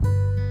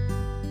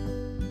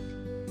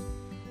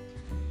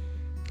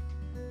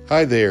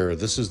Hi there,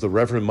 this is the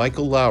Reverend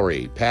Michael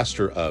Lowry,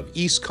 pastor of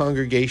East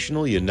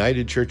Congregational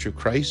United Church of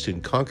Christ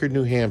in Concord,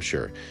 New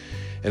Hampshire,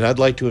 and I'd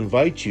like to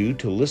invite you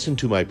to listen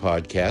to my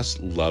podcast,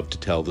 Love to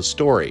Tell the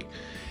Story.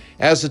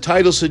 As the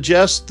title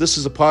suggests, this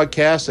is a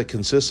podcast that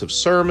consists of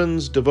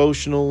sermons,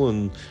 devotional,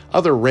 and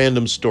other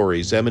random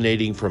stories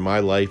emanating from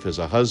my life as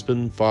a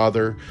husband,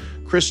 father,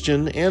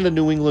 Christian, and a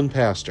New England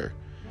pastor.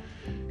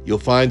 You'll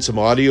find some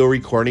audio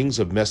recordings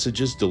of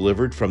messages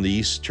delivered from the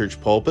East Church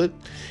pulpit,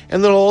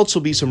 and there'll also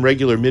be some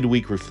regular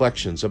midweek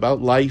reflections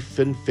about life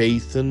and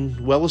faith and,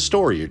 well, a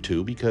story or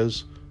two,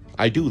 because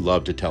I do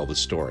love to tell the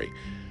story.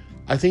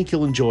 I think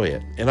you'll enjoy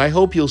it, and I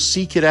hope you'll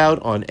seek it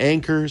out on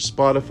Anchor,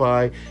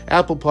 Spotify,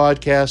 Apple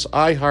Podcasts,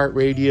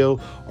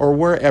 iHeartRadio, or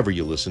wherever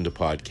you listen to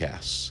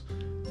podcasts.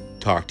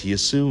 Talk to you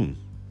soon.